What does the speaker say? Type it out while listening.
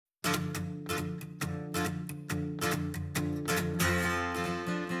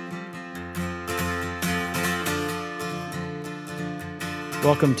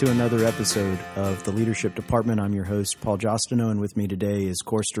Welcome to another episode of the Leadership Department. I'm your host, Paul Johstono, and with me today is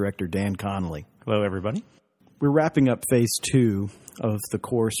Course Director Dan Connelly. Hello, everybody. We're wrapping up Phase 2 of the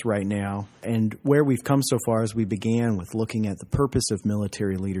course right now, and where we've come so far is we began with looking at the purpose of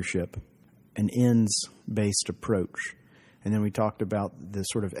military leadership, an ends-based approach. And then we talked about the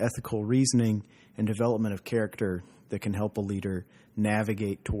sort of ethical reasoning and development of character that can help a leader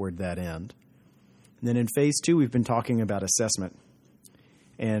navigate toward that end. And then in Phase 2, we've been talking about assessment.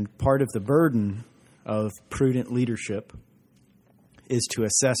 And part of the burden of prudent leadership is to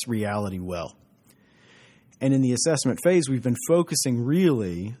assess reality well. And in the assessment phase, we've been focusing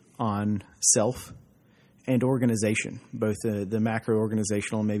really on self and organization, both the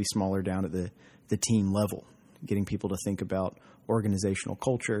macro-organizational and maybe smaller down at the team level, getting people to think about organizational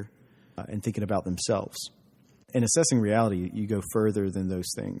culture and thinking about themselves. In assessing reality, you go further than those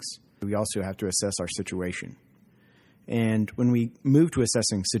things. We also have to assess our situation. And when we move to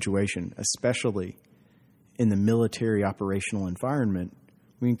assessing situation, especially in the military operational environment,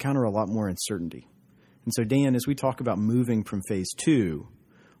 we encounter a lot more uncertainty. And so, Dan, as we talk about moving from Phase 2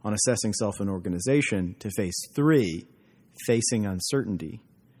 on assessing self and organization to Phase 3, facing uncertainty,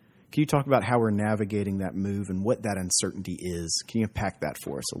 can you talk about how we're navigating that move and what that uncertainty is? Can you unpack that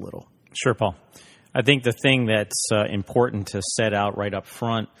for us a little? Sure, Paul. I think the thing that's important to set out right up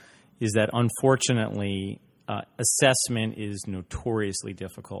front is that, unfortunately, assessment is notoriously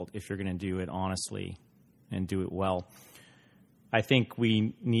difficult if you're going to do it honestly and do it well. I think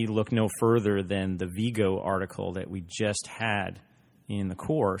we need to look no further than the Vigo article that we just had in the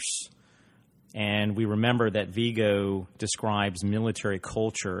course. And we remember that Vigo describes military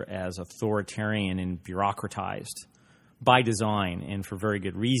culture as authoritarian and bureaucratized by design and for very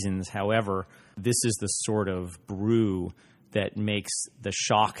good reasons. However, this is the sort of brew that makes the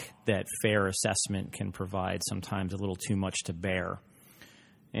shock that fair assessment can provide sometimes a little too much to bear.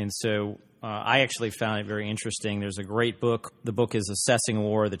 And so I actually found it very interesting. There's a great book. The book is Assessing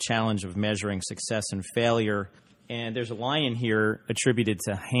War, The Challenge of Measuring Success and Failure. And there's a line in here attributed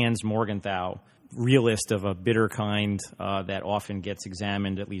to Hans Morgenthau, realist of a bitter kind that often gets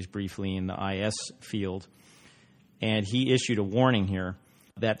examined, at least briefly, in the IS field. And he issued a warning here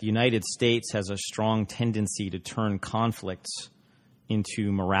that the United States has a strong tendency to turn conflicts into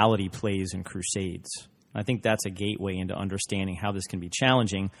morality plays and crusades. I think that's a gateway into understanding how this can be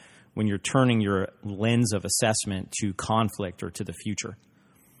challenging when you're turning your lens of assessment to conflict or to the future.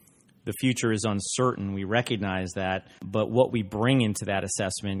 The future is uncertain. We recognize that, but what we bring into that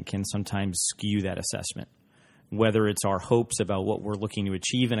assessment can sometimes skew that assessment, whether it's our hopes about what we're looking to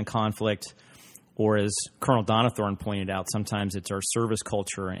achieve in a conflict, or as Colonel Donathorn pointed out, sometimes it's our service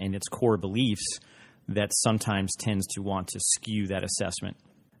culture and its core beliefs that sometimes tends to want to skew that assessment.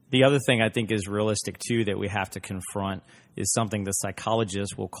 The other thing I think is realistic, too, that we have to confront is something the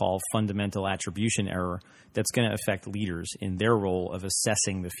psychologists will call fundamental attribution error that's going to affect leaders in their role of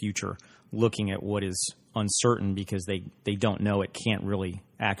assessing the future, looking at what is uncertain because they don't know it, can't really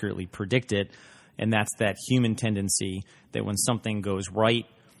accurately predict it. And that's that human tendency that when something goes right,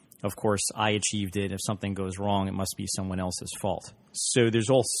 of course, I achieved it. If something goes wrong, it must be someone else's fault. So there's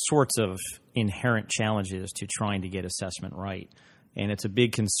all sorts of inherent challenges to trying to get assessment right. And it's a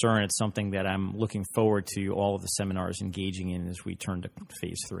big concern. It's something that I'm looking forward to all of the seminars engaging in as we turn to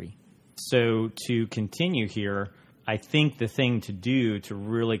Phase 3. So to continue here, I think the thing to do to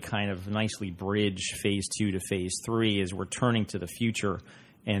really kind of nicely bridge Phase 2 to Phase 3 is we're turning to the future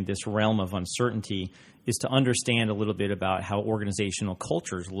and this realm of uncertainty is to understand a little bit about how organizational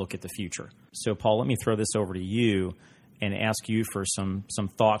cultures look at the future. So, Paul, let me throw this over to you and ask you for some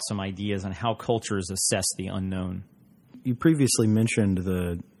thoughts, some ideas on how cultures assess the unknown. You previously mentioned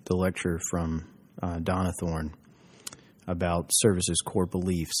the lecture from Donathorn about service's core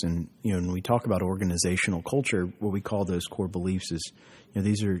beliefs. And, when we talk about organizational culture, what we call those core beliefs is,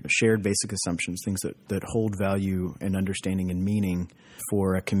 these are shared basic assumptions, things that hold value and understanding and meaning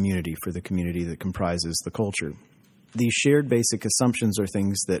for a community, for the community that comprises the culture. These shared basic assumptions are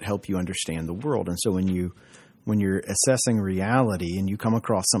things that help you understand the world. And so when you're assessing reality and you come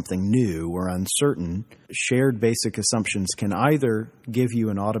across something new or uncertain, shared basic assumptions can either give you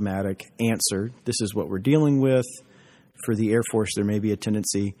an automatic answer, this is what we're dealing with. For the Air Force, there may be a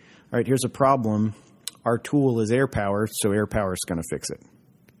tendency, all right, here's a problem. Our tool is air power, so air power is going to fix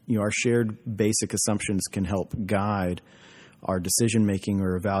it. Our shared basic assumptions can help guide our decision-making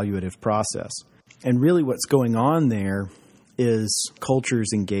or evaluative process. And really what's going on there is cultures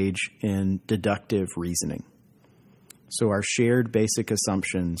engage in deductive reasoning. So our shared basic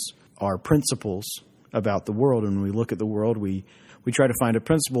assumptions are principles about the world. And when we look at the world, we try to find a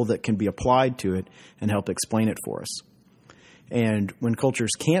principle that can be applied to it and help explain it for us. And when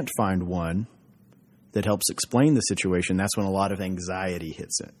cultures can't find one that helps explain the situation, that's when a lot of anxiety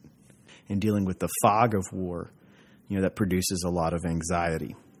hits it. And dealing with the fog of war, that produces a lot of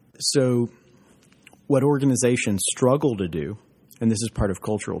anxiety. So what organizations struggle to do, and this is part of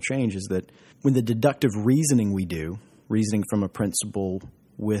cultural change, is that when the deductive reasoning we do, reasoning from a principle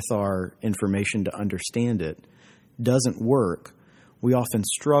with our information to understand it, doesn't work, we often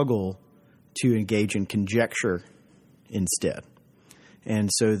struggle to engage in conjecture instead. And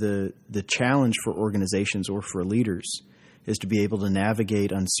so the challenge for organizations or for leaders is to be able to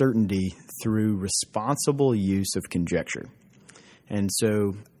navigate uncertainty through responsible use of conjecture. And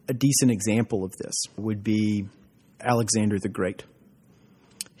so a decent example of this would be Alexander the Great.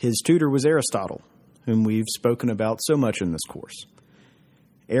 His tutor was Aristotle, whom we've spoken about so much in this course.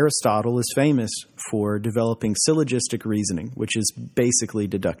 Aristotle is famous for developing syllogistic reasoning, which is basically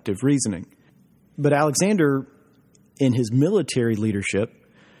deductive reasoning. But Alexander, in his military leadership,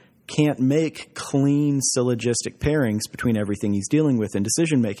 can't make clean syllogistic pairings between everything he's dealing with in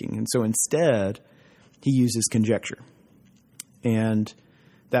decision-making. And so instead, he uses conjecture. And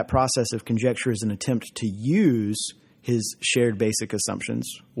that process of conjecture is an attempt to use his shared basic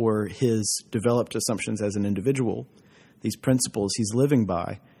assumptions or his developed assumptions as an individual, these principles he's living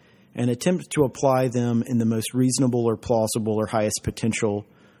by, and attempt to apply them in the most reasonable or plausible or highest potential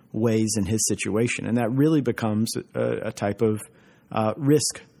ways in his situation. And that really becomes a type of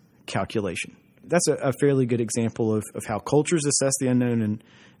risk calculation. That's a fairly good example of how cultures assess the unknown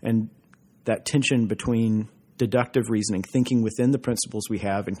and that tension between deductive reasoning, thinking within the principles we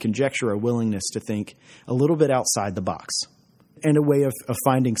have, and conjecture, a willingness to think a little bit outside the box, and a way of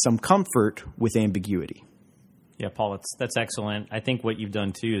finding some comfort with ambiguity. Yeah, Paul, that's excellent. I think what you've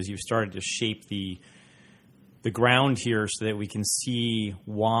done, too, is you've started to shape the ground here so that we can see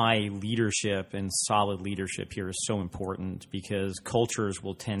why leadership and solid leadership here is so important, because cultures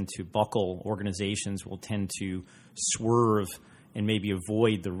will tend to buckle, organizations will tend to swerve and maybe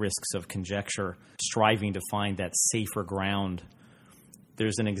avoid the risks of conjecture, striving to find that safer ground.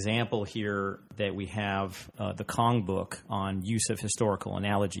 There's an example here that we have, the Kong book on use of historical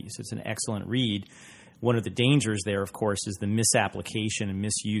analogies. It's an excellent read. One of the dangers there, of course, is the misapplication and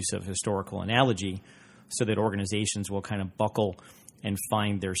misuse of historical analogy, so that organizations will kind of buckle and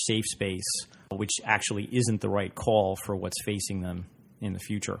find their safe space, which actually isn't the right call for what's facing them in the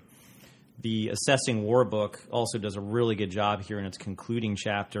future. The Assessing War book also does a really good job here in its concluding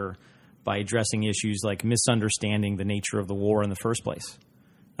chapter by addressing issues like misunderstanding the nature of the war in the first place.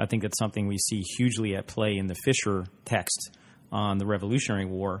 I think that's something we see hugely at play in the Fisher text on the Revolutionary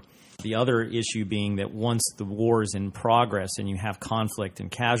War. The other issue being that once the war is in progress and you have conflict and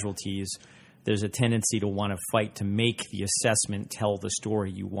casualties, there's a tendency to want to fight to make the assessment tell the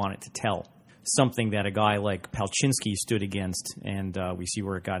story you want it to tell. Something that a guy like Palczynski stood against, and we see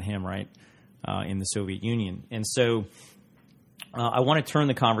where it got him, right, in the Soviet Union. And so I want to turn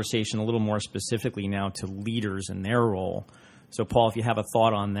the conversation a little more specifically now to leaders and their role. So, Paul, if you have a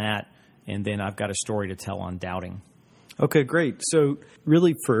thought on that, and then I've got a story to tell on doubting. Okay, great. So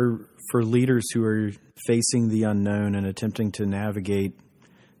really for leaders who are facing the unknown and attempting to navigate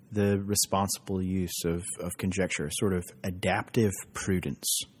the responsible use of conjecture, sort of adaptive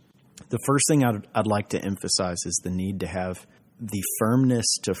prudence. The first thing I'd like to emphasize is the need to have the firmness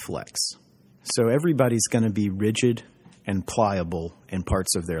to flex. So everybody's going to be rigid and pliable in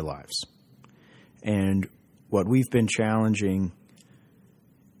parts of their lives. And what we've been challenging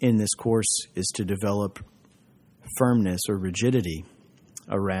in this course is to develop firmness or rigidity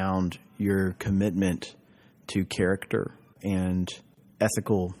around your commitment to character and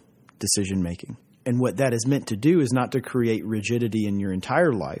ethical decision-making. And what that is meant to do is not to create rigidity in your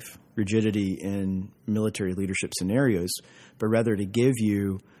entire life, rigidity in military leadership scenarios, but rather to give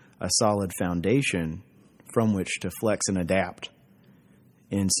you a solid foundation from which to flex and adapt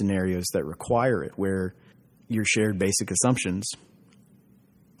in scenarios that require it, where your shared basic assumptions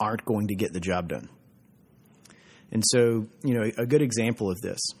aren't going to get the job done. And so, a good example of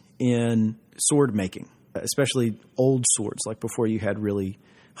this in sword making, especially old swords, like before you had really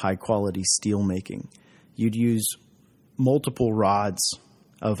high-quality steel making, you'd use multiple rods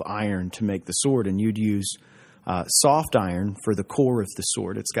of iron to make the sword, and you'd use soft iron for the core of the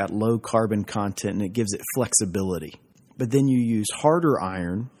sword. It's got low carbon content, and it gives it flexibility. But then you use harder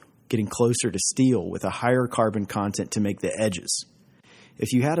iron, getting closer to steel, with a higher carbon content to make the edges.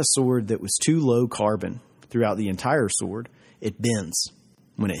 If you had a sword that was too low carbon throughout the entire sword, it bends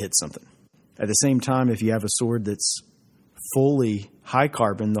when it hits something. At the same time, if you have a sword that's fully high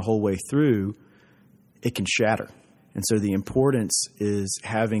carbon the whole way through, it can shatter. And so the importance is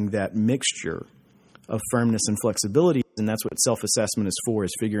having that mixture of firmness and flexibility. And that's what self-assessment is for,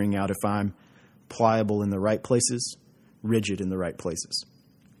 is figuring out if I'm pliable in the right places, rigid in the right places.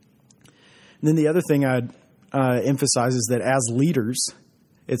 And then the other thing I'd emphasize is that as leaders,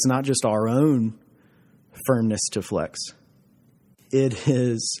 it's not just our own firmness to flex. It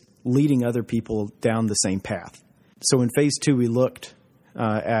is leading other people down the same path. So in phase 2, we looked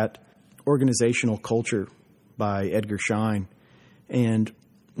at organizational culture by Edgar Schein. And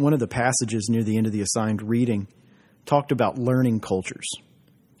one of the passages near the end of the assigned reading talked about learning cultures.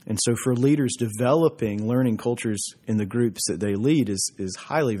 And so for leaders, developing learning cultures in the groups that they lead is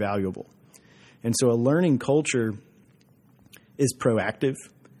highly valuable. And so a learning culture is proactive.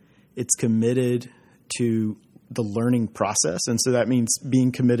 It's committed to the learning process. And so that means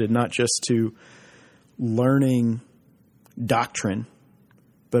being committed not just to learning doctrine,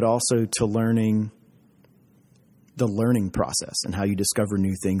 but also to learning the learning process and how you discover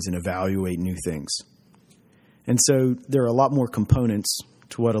new things and evaluate new things. And so there are a lot more components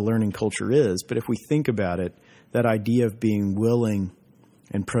to what a learning culture is. But if we think about it, that idea of being willing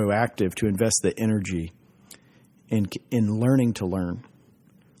and proactive to invest the energy in learning to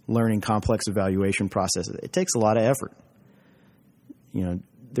learning complex evaluation processes, it takes a lot of effort.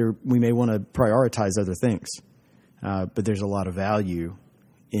 We may want to prioritize other things, but there's a lot of value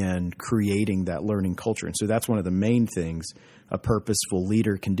in creating that learning culture. And so that's one of the main things a purposeful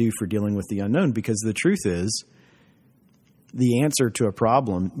leader can do for dealing with the unknown, because the truth is, the answer to a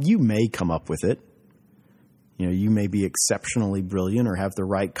problem, you may come up with it. You may be exceptionally brilliant or have the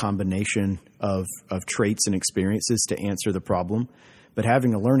right combination of traits and experiences to answer the problem. But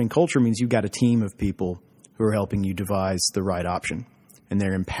having a learning culture means you've got a team of people who are helping you devise the right option. And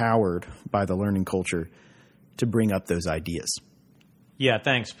they're empowered by the learning culture to bring up those ideas. Yeah,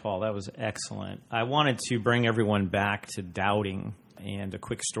 thanks, Paul. That was excellent. I wanted to bring everyone back to doubting, and a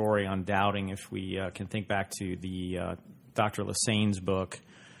quick story on doubting, if we can think back to the Dr. Lassane's book.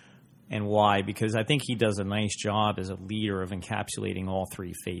 And why? Because I think he does a nice job as a leader of encapsulating all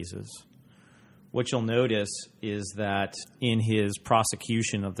three phases. What you'll notice is that in his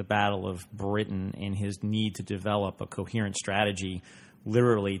prosecution of the Battle of Britain and his need to develop a coherent strategy,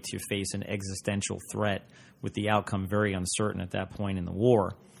 literally to face an existential threat with the outcome very uncertain at that point in the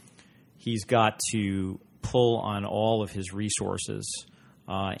war, he's got to pull on all of his resources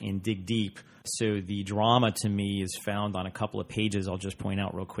and dig deep. So the drama to me is found on a couple of pages. I'll just point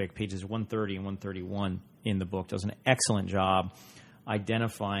out real quick. Pages 130 and 131 in the book does an excellent job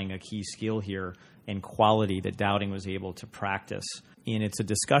identifying a key skill here and quality that Dowding was able to practice. And it's a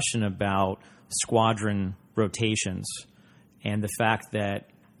discussion about squadron rotations and the fact that,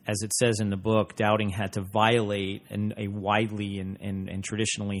 as it says in the book, Dowding had to violate a widely and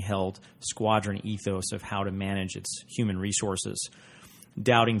traditionally held squadron ethos of how to manage its human resources.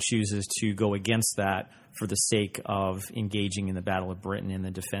 Dowding chooses to go against that for the sake of engaging in the Battle of Britain and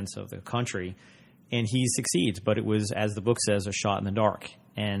the defense of the country. And he succeeds, but it was, as the book says, a shot in the dark.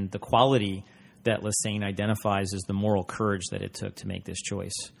 And the quality that Lassane identifies is the moral courage that it took to make this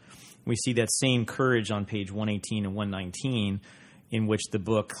choice. We see that same courage on page 118 and 119, in which the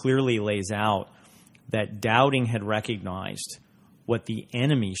book clearly lays out that Dowding had recognized what the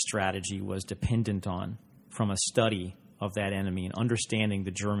enemy strategy was dependent on from a study of that enemy and understanding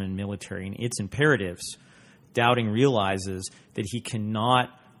the German military and its imperatives. Dowding realizes that he cannot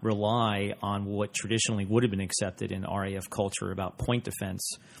rely on what traditionally would have been accepted in RAF culture about point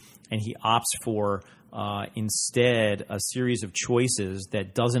defense, and he opts for instead a series of choices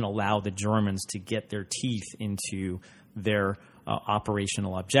that doesn't allow the Germans to get their teeth into their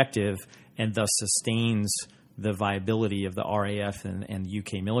operational objective, and thus sustains the viability of the RAF and the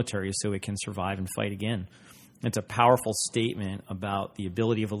UK military so it can survive and fight again. It's a powerful statement about the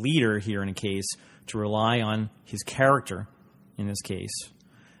ability of a leader here in a case to rely on his character in this case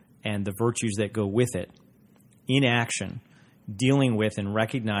and the virtues that go with it in action, dealing with and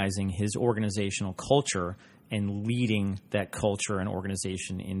recognizing his organizational culture and leading that culture and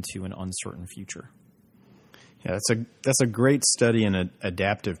organization into an uncertain future. Yeah, that's a great study in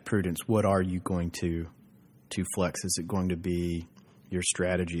adaptive prudence. What are you going to flex? Is it going to be your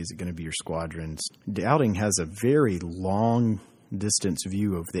strategy? Is it going to be your squadrons? Dowding has a very long distance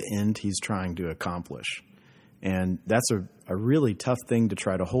view of the end he's trying to accomplish. And that's a really tough thing to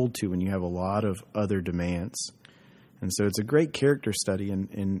try to hold to when you have a lot of other demands. And so it's a great character study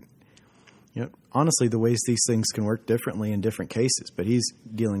and honestly, the ways these things can work differently in different cases. But he's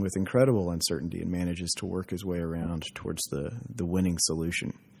dealing with incredible uncertainty and manages to work his way around towards the winning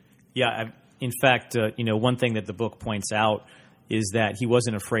solution. Yeah, in fact, one thing that the book points out is that he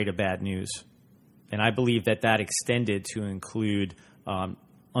wasn't afraid of bad news. And I believe that extended to include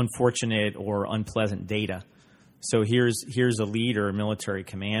unfortunate or unpleasant data. So here's a leader, a military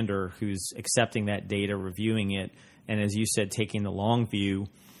commander, who's accepting that data, reviewing it, and as you said, taking the long view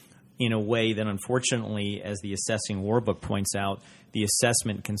in a way that, unfortunately, as the Assessing War book points out, the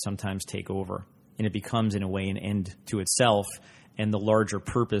assessment can sometimes take over, and it becomes, in a way, an end to itself, and the larger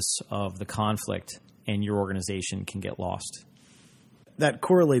purpose of the conflict and your organization can get lost. That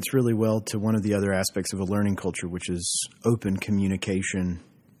correlates really well to one of the other aspects of a learning culture, which is open communication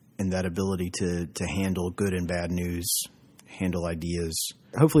and that ability to handle good and bad news, handle ideas.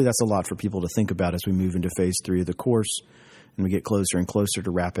 Hopefully that's a lot for people to think about as we move into phase 3 of the course and we get closer and closer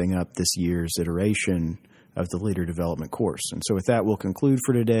to wrapping up this year's iteration of the Leader Development course. And so with that, we'll conclude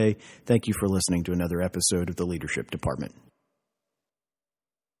for today. Thank you for listening to another episode of the Leadership Department.